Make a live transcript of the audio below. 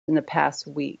in the past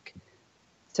week.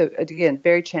 So again,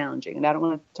 very challenging. And I don't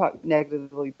want to talk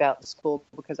negatively about the school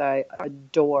because I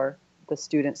adore the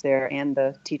students there and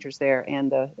the teachers there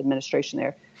and the administration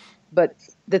there. But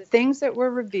the things that were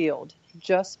revealed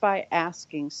just by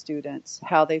asking students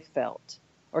how they felt,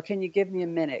 or can you give me a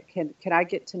minute? Can I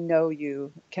get to know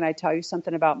you? Can I tell you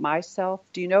something about myself?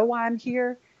 Do you know why I'm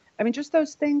here? I mean, just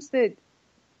those things that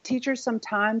teachers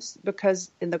sometimes,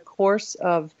 because in the course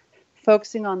of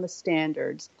focusing on the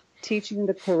standards, teaching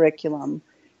the curriculum,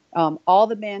 all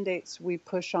the mandates we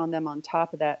push on them on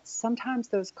top of that, sometimes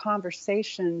those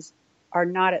conversations are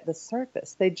not at the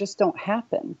surface. They just don't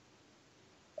happen.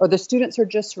 Or the students are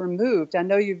just removed. I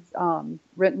know you've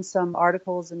written some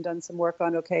articles and done some work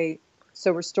on, okay,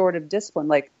 so restorative discipline,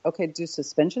 like, okay, do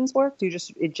suspensions work? Do you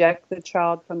just eject the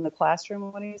child from the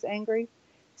classroom when he's angry?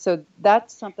 So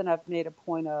that's something I've made a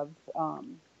point of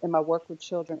in my work with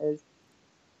children, is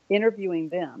interviewing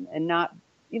them and not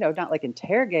like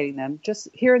interrogating them, just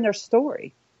hearing their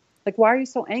story. Like, why are you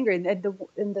so angry?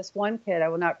 And this one kid, I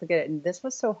will not forget it. And this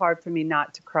was so hard for me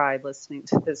not to cry listening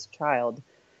to this child.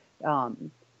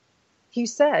 He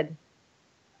said,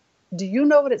 do you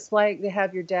know what it's like to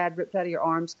have your dad ripped out of your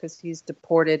arms because he's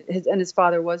deported? His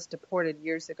father was deported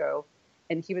years ago.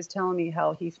 And he was telling me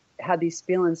how he had these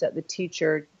feelings that the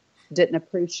teacher didn't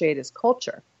appreciate his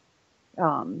culture.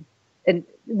 And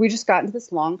we just got into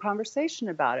this long conversation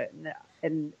about it.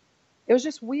 And it was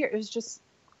just weird. It was just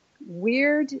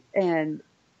weird and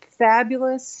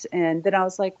fabulous. And then I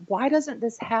was like, why doesn't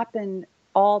this happen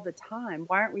all the time?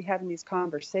 Why aren't we having these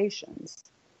conversations?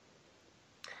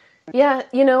 Yeah,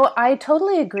 I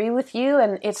totally agree with you.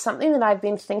 And it's something that I've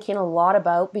been thinking a lot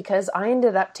about because I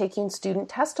ended up taking student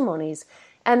testimonies.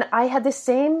 And I had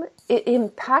it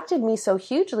impacted me so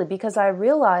hugely because I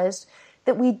realized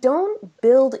that we don't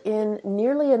build in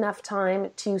nearly enough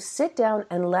time to sit down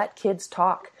and let kids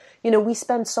talk. We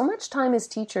spend so much time as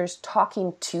teachers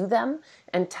talking to them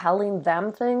and telling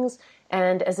them things,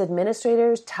 and as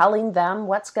administrators telling them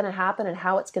what's going to happen and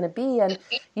how it's going to be. And,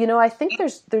 I think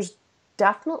there's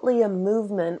definitely a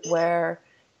movement where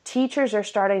teachers are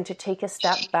starting to take a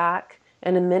step back,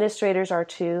 and administrators are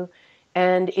too.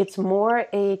 And it's more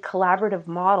a collaborative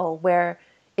model where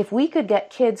if we could get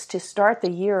kids to start the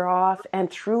year off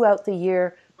and throughout the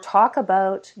year talk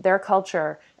about their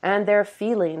culture and their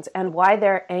feelings and why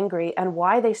they're angry and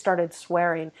why they started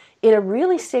swearing in a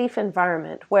really safe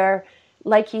environment where,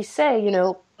 like you say,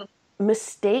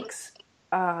 mistakes,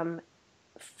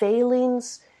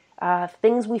 failings,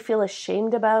 things we feel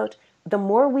ashamed about, the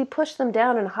more we push them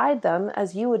down and hide them,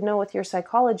 as you would know with your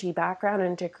psychology background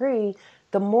and degree,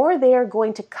 the more they are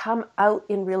going to come out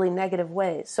in really negative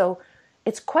ways. So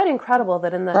it's quite incredible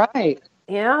that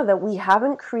that we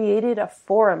haven't created a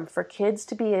forum for kids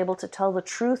to be able to tell the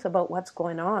truth about what's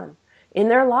going on in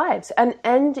their lives and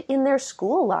in their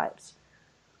school lives.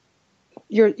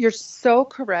 You're so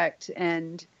correct.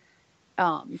 And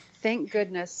thank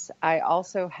goodness I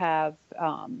also have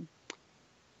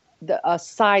a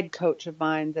side coach of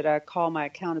mine that I call my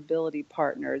accountability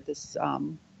partner, this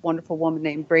wonderful woman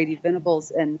named Brady Venables.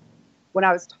 And when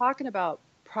I was talking about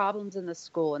problems in the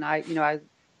school, and I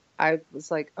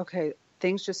was like, okay,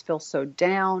 things just feel so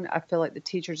down. I feel like the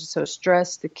teachers are so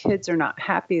stressed. The kids are not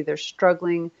happy. They're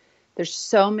struggling. There's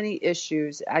so many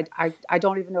issues. I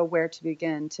don't even know where to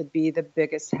begin to be the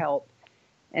biggest help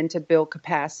and to build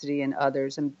capacity in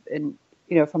others and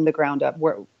from the ground up.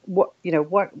 What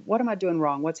am I doing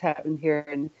wrong? What's happening here?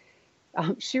 And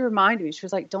she reminded me, she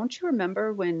was like, don't you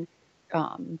remember when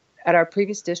at our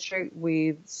previous district,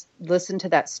 we listened to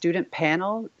that student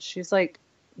panel? She's like,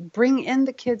 bring in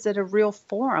the kids at a real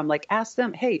forum. Like, ask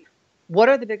them, hey, what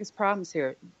are the biggest problems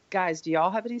here? Guys, do y'all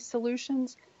have any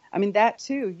solutions? I mean, that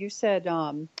too, you said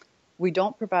we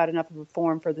don't provide enough of a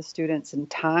forum for the students and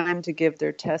time to give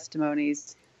their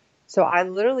testimonies. So I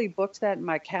literally booked that in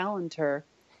my calendar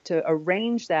to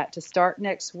arrange that to start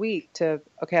next week I'm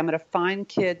going to find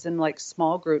kids in like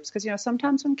small groups. Because,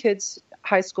 sometimes when kids,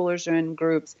 high schoolers are in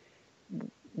groups,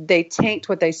 they taint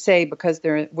what they say because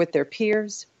they're with their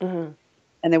peers. Mm-hmm.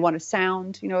 And they want to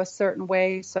sound, a certain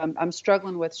way. So I'm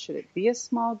struggling with, should it be a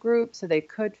small group so they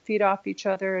could feed off each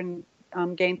other and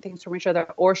gain things from each other?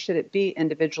 Or should it be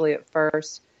individually at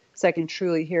first so I can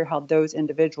truly hear how those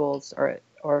individuals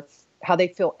or how they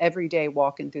feel every day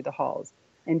walking through the halls?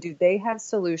 And do they have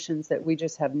solutions that we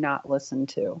just have not listened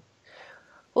to?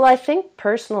 Well, I think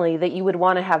personally that you would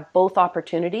want to have both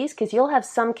opportunities because you'll have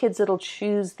some kids that'll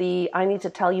choose I need to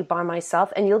tell you by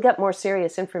myself, and you'll get more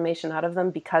serious information out of them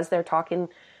because they're talking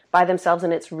by themselves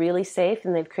and it's really safe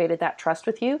and they've created that trust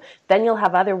with you. Then you'll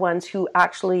have other ones who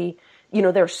actually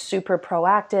they're super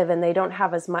proactive and they don't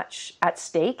have as much at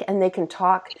stake, and they can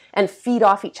talk and feed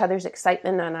off each other's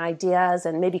excitement and ideas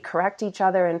and maybe correct each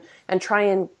other and try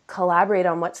and collaborate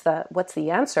on what's the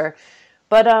answer.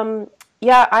 But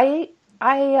yeah, I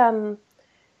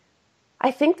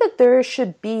think that there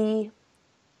should be,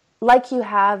 like you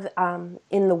have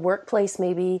in the workplace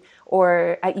maybe,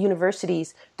 or at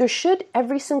universities, there should,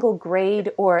 every single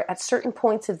grade or at certain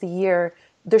points of the year,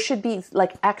 there should be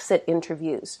like exit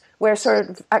interviews where sort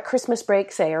of at Christmas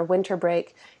break, say, or winter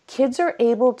break, kids are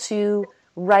able to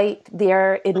write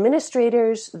their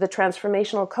administrators, the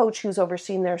transformational coach who's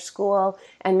overseeing their school,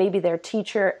 and maybe their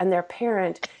teacher and their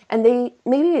parent. And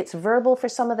maybe it's verbal for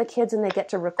some of the kids and they get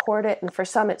to record it, and for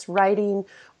some it's writing,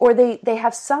 or they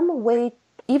have some way,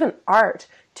 even art,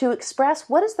 to express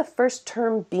what is the first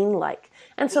term being like.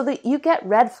 And so that you get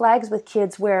red flags with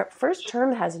kids where first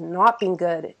term has not been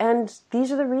good. And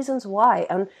these are the reasons why.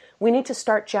 And we need to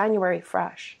start January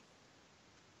fresh.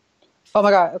 Oh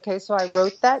my God. Okay. So I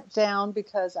wrote that down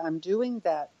because I'm doing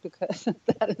that, because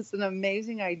that is an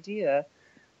amazing idea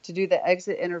to do the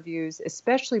exit interviews,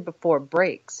 especially before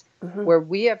breaks, where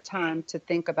we have time to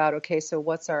think about, okay, so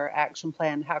what's our action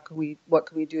plan? What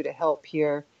can we do to help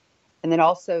here? And then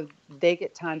also they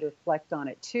get time to reflect on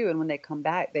it too. And when they come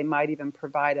back, they might even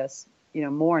provide us,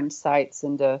 more insights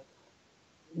into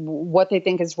what they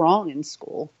think is wrong in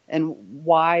school and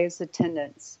why is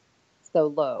attendance so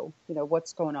low?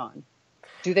 What's going on?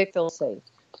 Do they feel safe?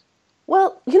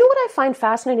 Well, what I find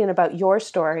fascinating about your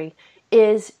story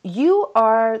is you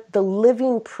are the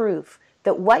living proof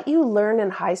that what you learn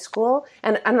in high school,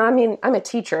 and I mean, I'm a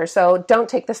teacher, so don't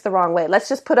take this the wrong way. Let's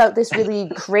just put out this really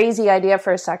crazy idea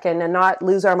for a second and not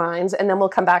lose our minds, and then we'll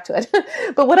come back to it.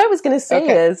 But what I was going to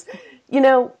say is,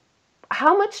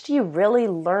 how much do you really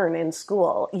learn in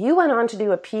school? You went on to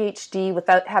do a PhD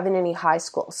without having any high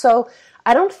school. So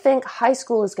I don't think high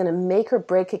school is going to make or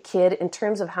break a kid in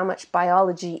terms of how much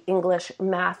biology, English,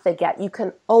 math they get. You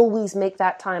can always make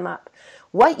that time up.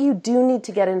 What you do need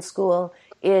to get in school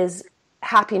is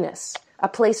happiness, a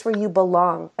place where you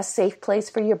belong, a safe place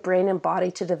for your brain and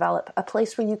body to develop, a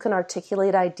place where you can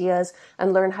articulate ideas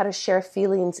and learn how to share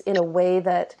feelings in a way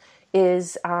that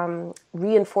is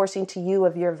reinforcing to you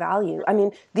of your value. I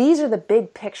mean, these are the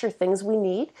big picture things we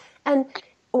need. And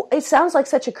it sounds like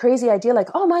such a crazy idea, like,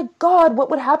 oh my God, what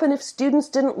would happen if students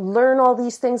didn't learn all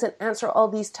these things and answer all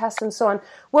these tests and so on?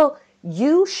 Well,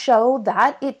 you show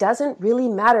that it doesn't really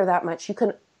matter that much.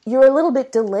 You're a little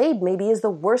bit delayed, maybe, is the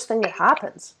worst thing that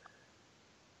happens.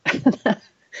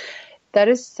 That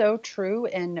is so true.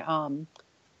 And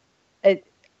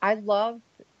I love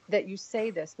that you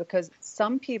say this, because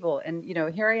some people, and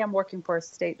here I am working for a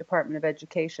state Department of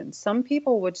Education, some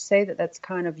people would say that that's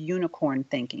kind of unicorn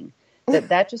thinking,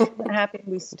 that just doesn't happen.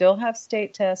 We still have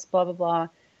state tests, blah, blah, blah.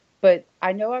 But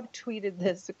I know I've tweeted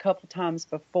this a couple times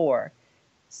before.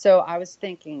 So I was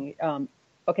thinking,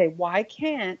 okay, why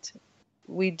can't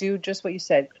we do just what you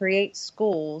said, create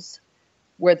schools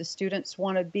where the students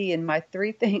want to be? And my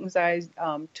 3 things I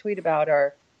tweet about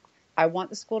are, I want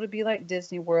the school to be like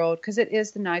Disney World, because it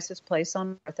is the nicest place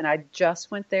on earth. And I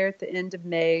just went there at the end of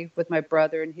May with my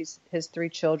brother and his 3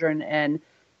 children, and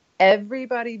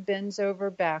everybody bends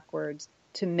over backwards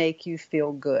to make you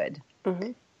feel good.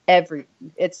 Mm-hmm.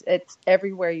 It's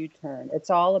everywhere you turn. It's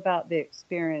all about the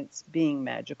experience being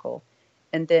magical.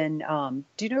 And then,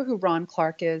 do you know who Ron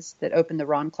Clark is, that opened the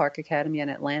Ron Clark Academy in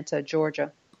Atlanta,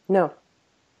 Georgia? No.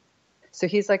 So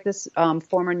he's like this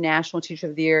former National Teacher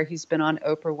of the Year. He's been on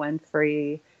Oprah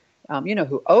Winfrey. You know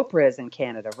who Oprah is in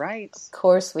Canada, right? Of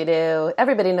course we do.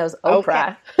 Everybody knows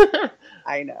Oprah. Okay.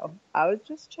 I know. I was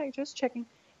just checking.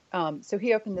 So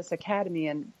he opened this academy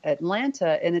in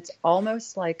Atlanta, and it's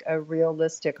almost like a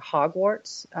realistic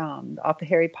Hogwarts off of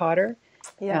Harry Potter.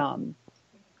 Yeah.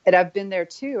 And I've been there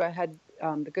too. I had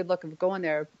the good luck of going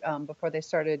there before they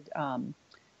started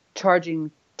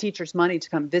charging teachers money to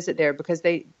come visit there, because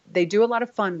they do a lot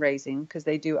of fundraising, because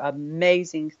they do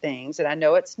amazing things. And I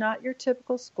know it's not your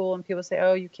typical school, and people say,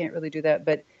 oh, you can't really do that.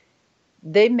 But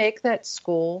they make that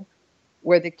school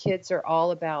where the kids are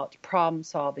all about problem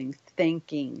solving,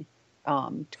 thinking,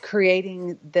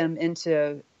 creating them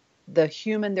into the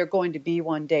human they're going to be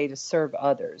one day to serve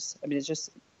others. I mean, it's just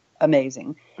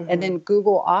amazing. Mm-hmm. And then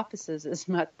Google Offices is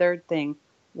my 3rd thing.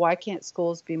 Why can't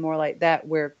schools be more like that,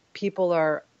 where people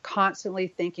are constantly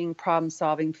thinking, problem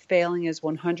solving, failing is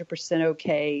 100%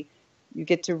 okay. You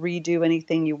get to redo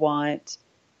anything you want.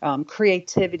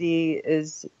 Creativity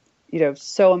is,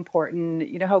 so important.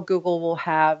 You know how Google will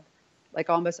have like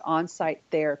almost on-site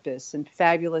therapists and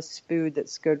fabulous food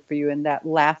that's good for you, and that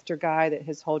laughter guy that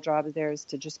his whole job is there is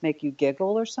to just make you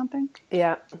giggle or something?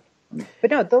 Yeah.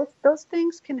 But no, those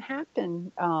things can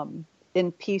happen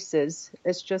in pieces.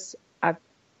 It's just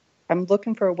I'm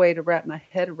looking for a way to wrap my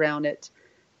head around it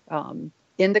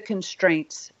in the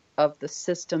constraints of the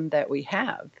system that we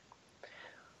have.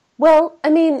 Well, I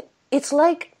mean, it's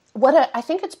like I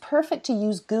think it's perfect to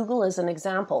use Google as an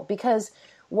example, because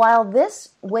while this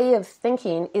way of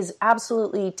thinking is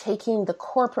absolutely taking the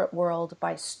corporate world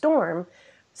by storm,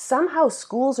 somehow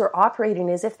schools are operating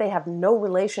as if they have no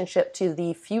relationship to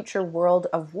the future world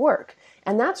of work.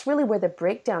 And that's really where the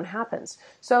breakdown happens.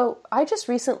 So I just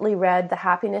recently read The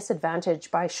Happiness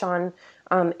Advantage by Shawn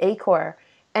Achor,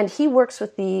 and he works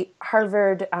with the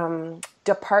Harvard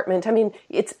department. I mean,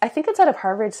 I think it's out of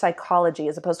Harvard psychology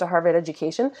as opposed to Harvard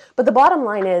education. But the bottom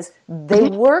line is they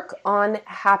work on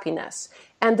happiness.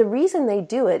 And the reason they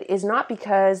do it is not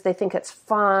because they think it's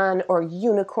fun or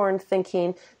unicorn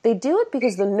thinking. They do it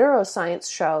because the neuroscience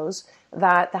shows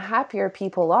that the happier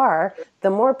people are, the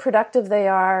more productive they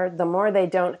are, the more they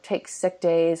don't take sick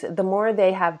days, the more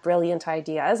they have brilliant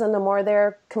ideas, and the more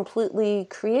they're completely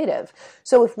creative.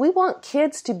 So if we want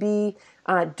kids to be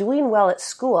doing well at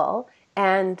school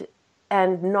and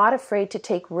not afraid to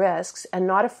take risks and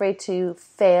not afraid to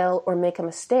fail or make a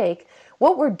mistake,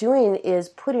 what we're doing is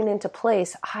putting into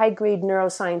place high-grade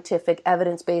neuroscientific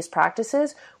evidence-based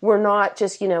practices. We're not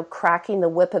just, cracking the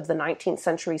whip of the 19th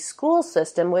century school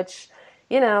system, which,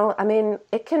 I mean,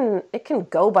 it can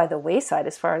go by the wayside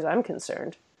as far as I'm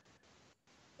concerned.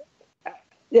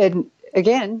 And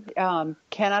again,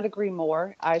 cannot agree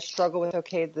more. I struggle with,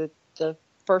 the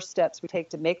first steps we take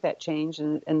to make that change,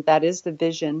 and that is the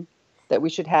vision that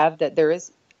we should have, that there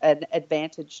is an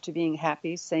advantage to being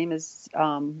happy, same as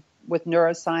with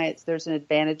neuroscience, there's an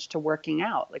advantage to working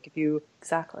out. Like if you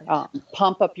exactly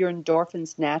pump up your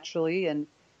endorphins naturally, and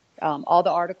all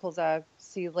the articles I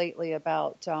see lately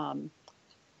about,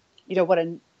 what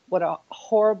a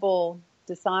horrible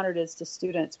dishonor it is to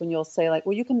students when you'll say like,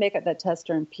 well, you can make up that test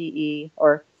during PE,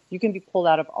 or you can be pulled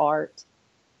out of art,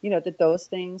 that those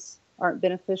things aren't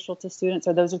beneficial to students,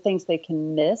 or those are things they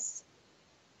can miss.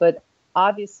 But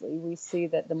obviously we see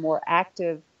that the more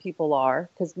active people are,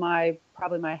 because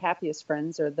probably my happiest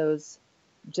friends are those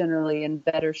generally in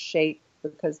better shape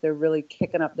because they're really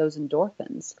kicking up those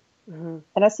endorphins. Mm-hmm.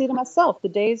 And I see it in myself. The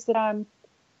days that I'm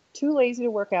too lazy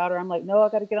to work out, or I'm like, no, I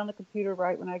got to get on the computer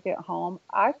right when I get home,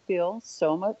 I feel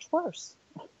so much worse.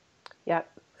 Yeah.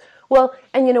 Well,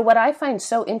 and what I find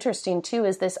so interesting too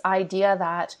is this idea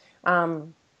that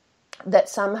that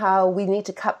somehow we need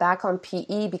to cut back on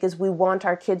PE because we want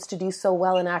our kids to do so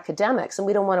well in academics and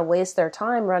we don't want to waste their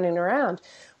time running around.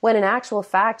 When in actual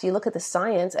fact, you look at the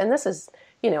science, and this is,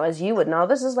 as you would know,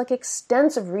 this is like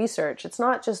extensive research. It's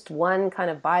not just one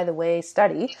kind of by the way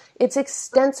study. It's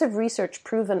extensive research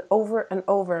proven over and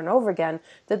over and over again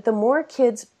that the more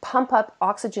kids pump up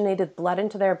oxygenated blood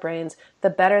into their brains, the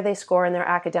better they score in their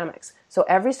academics. So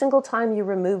every single time you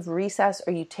remove recess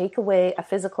or you take away a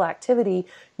physical activity,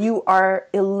 you are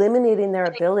eliminating their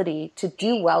ability to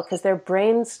do well because their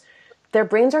brains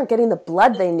aren't getting the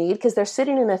blood they need because they're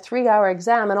sitting in a 3-hour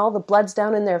exam and all the blood's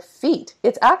down in their feet.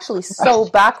 It's actually so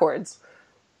backwards.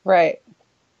 Right.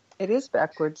 It is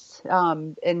backwards.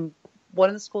 And one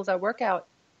of the schools I work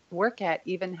at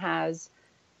even has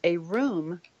a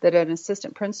room that an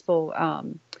assistant principal,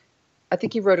 I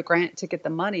think he wrote a grant to get the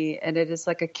money, and it is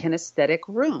like a kinesthetic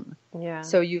room. Yeah.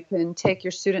 So you can take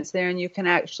your students there and you can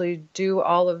actually do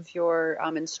all of your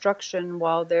instruction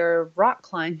while they're rock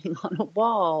climbing on a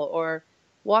wall or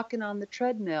walking on the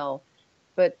treadmill.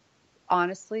 But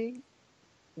honestly,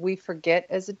 we forget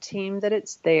as a team that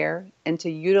it's there, and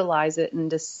to utilize it and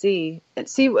to see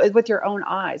with your own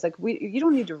eyes. Like you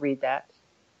don't need to read that.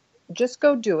 Just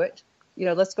go do it.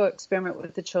 Let's go experiment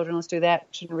with the children. Let's do that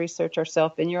action research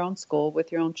ourselves in your own school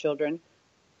with your own children.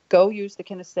 Go use the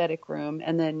kinesthetic room,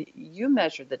 and then you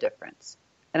measure the difference.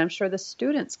 And I'm sure the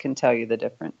students can tell you the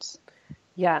difference.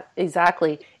 Yeah,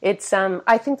 exactly. It's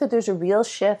I think that there's a real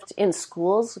shift in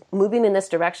schools moving in this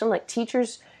direction. Like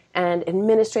teachers and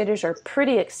administrators are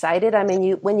pretty excited. I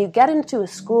mean, when you get into a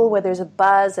school where there's a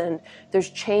buzz and there's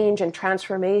change and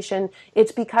transformation,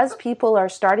 it's because people are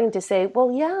starting to say,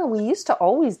 well, yeah, we used to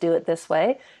always do it this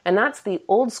way, and that's the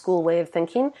old school way of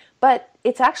thinking, but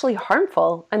it's actually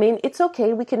harmful. I mean, it's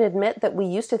okay. We can admit that we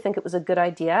used to think it was a good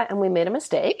idea and we made a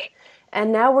mistake,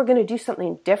 and now we're going to do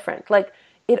something different. Like,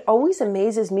 it always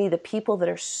amazes me the people that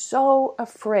are so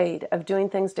afraid of doing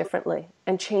things differently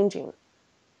and changing.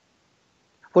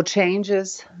 Well, change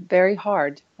is very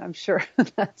hard. I'm sure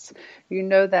that,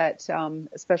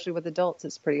 especially with adults,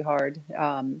 it's pretty hard.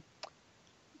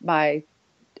 My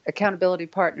accountability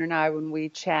partner and I, when we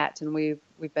chat, and we've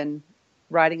been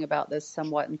writing about this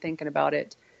somewhat and thinking about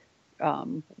it,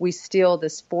 we steal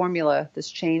this formula, this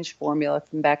change formula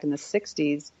from back in the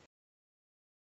 60s,